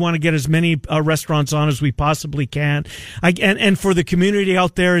 we want to get as many restaurants on as we possibly can. And for the community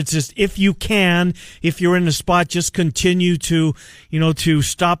out there, it's just, if you can, if you're in the spot, just continue to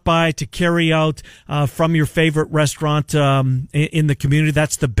stop by, to carry out from your favorite restaurant in the community.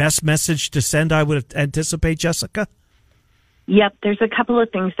 That's the best message to send, I would anticipate, Jessica. Yep, there's a couple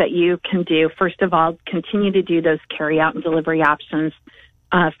of things that you can do. First of all, continue to do those carry-out and delivery options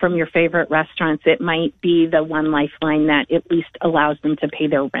from your favorite restaurants. It might be the one lifeline that at least allows them to pay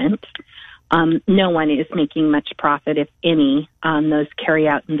their rent. no one is making much profit, if any, on those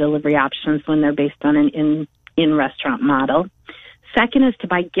carry-out and delivery options when they're based on an in-restaurant model. Second is to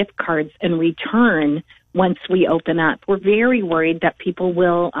buy gift cards and return once we open up. We're very worried that people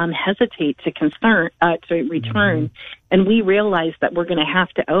will hesitate to return, and we realize that we're going to have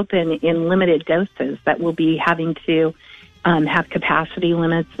to open in limited doses, that we'll be having to have capacity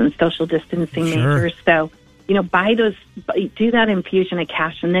limits and social distancing measures. So, do that infusion of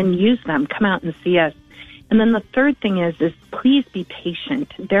cash and then use them. Come out and see us. And then the third thing is please be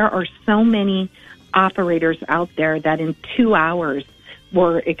patient. There are so many operators out there that in 2 hours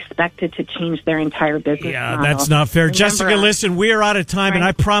were expected to change their entire business model. That's not fair. Jessica, listen, we are out of time, and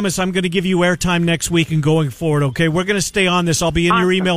I promise I'm going to give you airtime next week and going forward, okay? We're going to stay on this. I'll be in your email